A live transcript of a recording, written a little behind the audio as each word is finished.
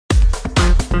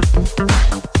Today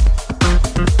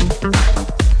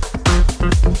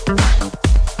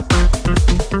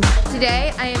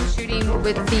I am shooting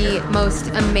with the most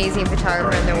amazing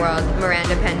photographer in the world,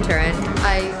 Miranda Penturin.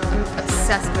 I am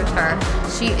obsessed with her.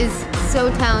 She is so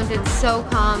talented, so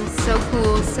calm, so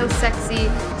cool, so sexy,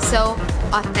 so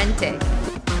authentic.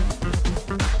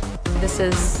 This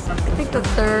is, I think, the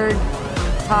third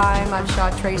time I've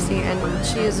shot Tracy, and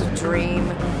she is a dream.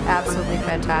 Absolutely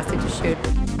fantastic to shoot.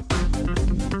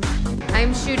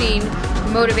 I'm shooting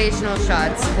motivational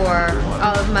shots for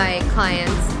all of my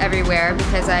clients everywhere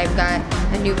because I've got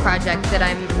a new project that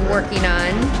I'm working on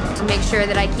to make sure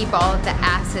that I keep all of the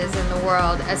asses in the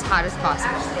world as hot as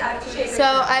possible. So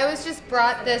I was just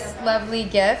brought this lovely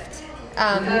gift.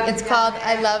 It's called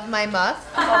I Love My Muff.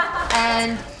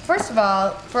 And first of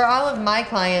all, for all of my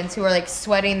clients who are like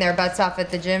sweating their butts off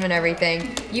at the gym and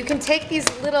everything, you can take these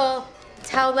little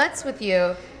towelettes with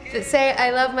you that say I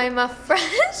love my muff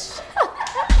fresh.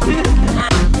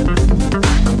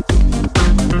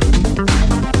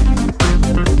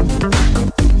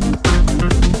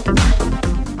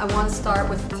 I want to start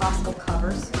with possible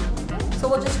covers. So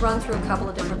we'll just run through a couple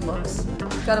of different looks.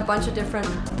 We've got a bunch of different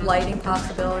lighting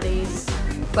possibilities,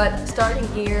 but starting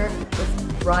here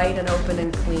with bright and open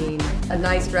and clean. A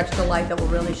nice directional light that will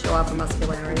really show off the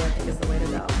muscularity, I think, is the way to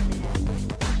go.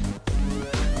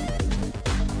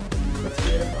 Looks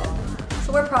beautiful.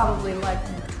 So we're probably like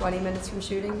 20 minutes from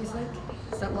shooting, you think?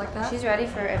 Something like that? She's ready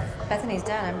for, if Bethany's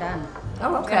done, I'm done.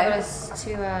 Oh, okay. Go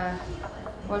to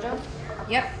wardrobe?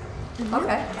 Yep.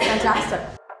 Okay, fantastic.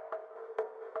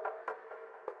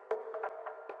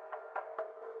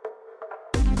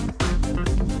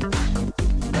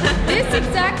 This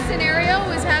exact scenario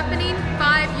was happening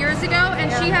 5 years ago,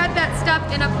 and she had that stuff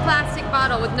in a plastic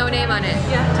bottle with no name on it.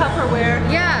 Yeah, Tupperware.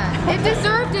 Yeah, it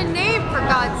deserved a name, for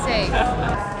God's sake.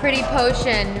 Pretty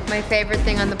Potion, my favorite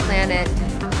thing on the planet.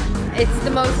 It's the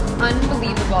most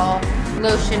unbelievable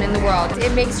lotion in the world.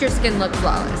 It makes your skin look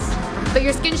flawless. But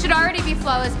your skin should already be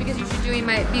flawless because you should be doing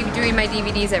my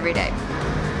DVDs every day.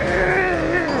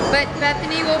 But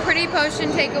Bethany, will Pretty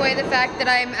Potion take away the fact that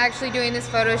I'm actually doing this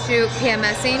photo shoot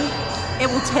PMSing? It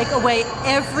will take away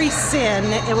every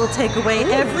sin. It will take away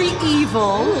every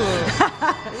evil,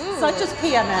 such as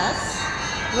PMS.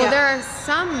 Well, there are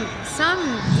some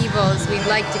evils we'd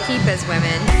like to keep as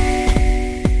women.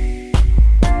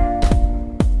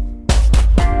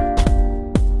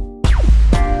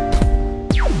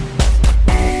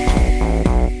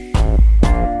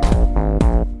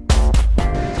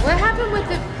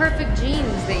 Perfect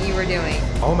jeans that you were doing.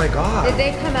 Oh my God. Did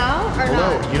they come out or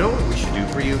Hello. not? You know what we should do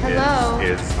for you is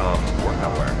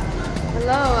workout wear.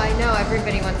 Hello, I know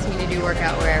everybody wants me to do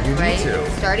workout wear, You right? need to.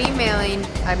 Start emailing,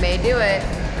 I may do it.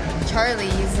 Charlie,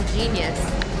 he's a genius.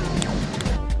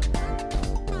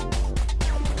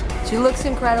 She looks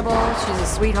incredible, she's a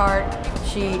sweetheart,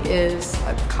 she is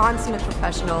a consummate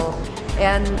professional,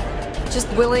 and just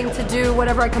willing to do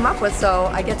whatever I come up with,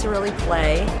 so I get to really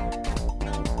play.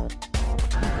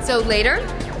 So later,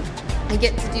 I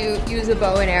get to use a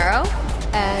bow and arrow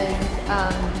and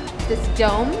this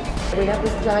dome. We have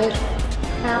this giant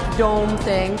half dome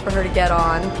thing for her to get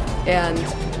on, and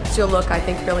she'll look, I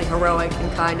think, really heroic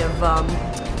and kind of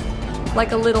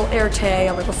like a little Erte,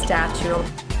 a little statue.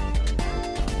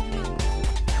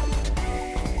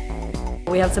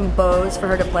 We have some bows for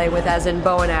her to play with, as in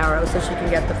bow and arrow, so she can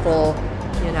get the full,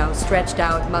 you know, stretched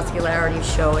out muscularity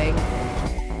showing.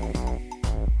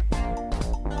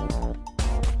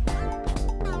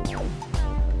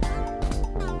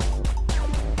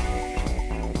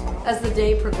 As the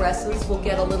day progresses, we'll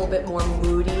get a little bit more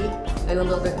moody and a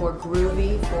little bit more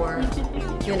groovy for,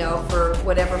 you know, for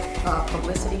whatever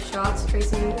publicity shots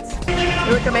Tracy needs.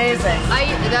 You look amazing.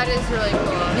 That is really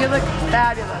cool. You look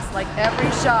fabulous. Like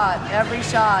every shot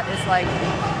is like,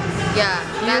 Yeah,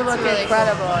 you look really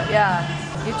incredible. Cool. Yeah.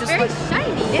 You just Very look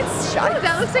shiny. It's shiny. Ooh,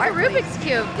 that looks like a sparkly. Rubik's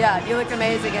Cube. Yeah, you look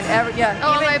amazing, and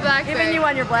Oh, my BlackBerry. Even you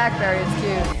on your BlackBerry is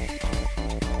cute.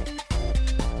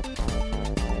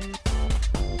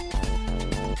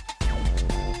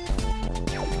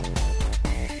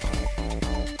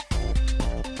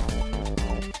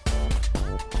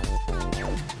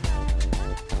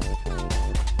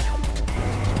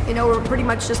 You know, we're pretty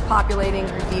much just populating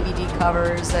her DVD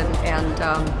covers and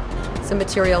some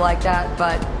material like that,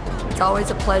 but it's always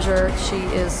a pleasure. She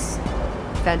is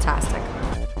fantastic.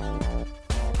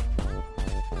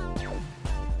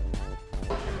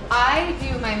 I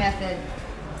do my method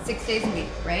 6 days a week,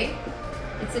 right?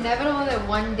 It's inevitable that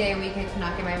one day a week I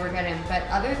cannot get my workout in, but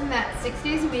other than that, 6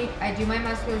 days a week, I do my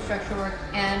muscular structure work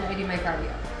and I do my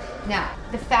cardio. Now,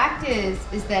 the fact is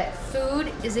that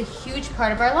food is a huge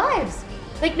part of our lives.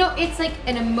 like, no, it's like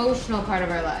an emotional part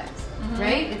of our lives,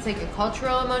 right? It's like a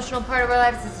cultural emotional part of our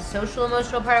lives. It's a social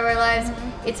emotional part of our lives.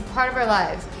 It's a part of our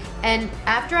lives. And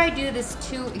after I do these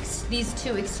two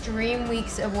extreme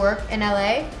weeks of work in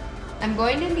LA, I'm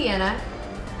going to Indiana,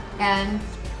 and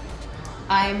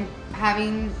I'm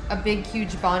having a big,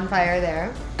 huge bonfire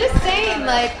there. Just saying,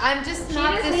 like, I'm just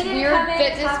not this weird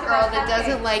fitness girl that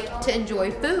doesn't like to enjoy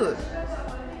food.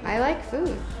 I like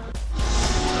food.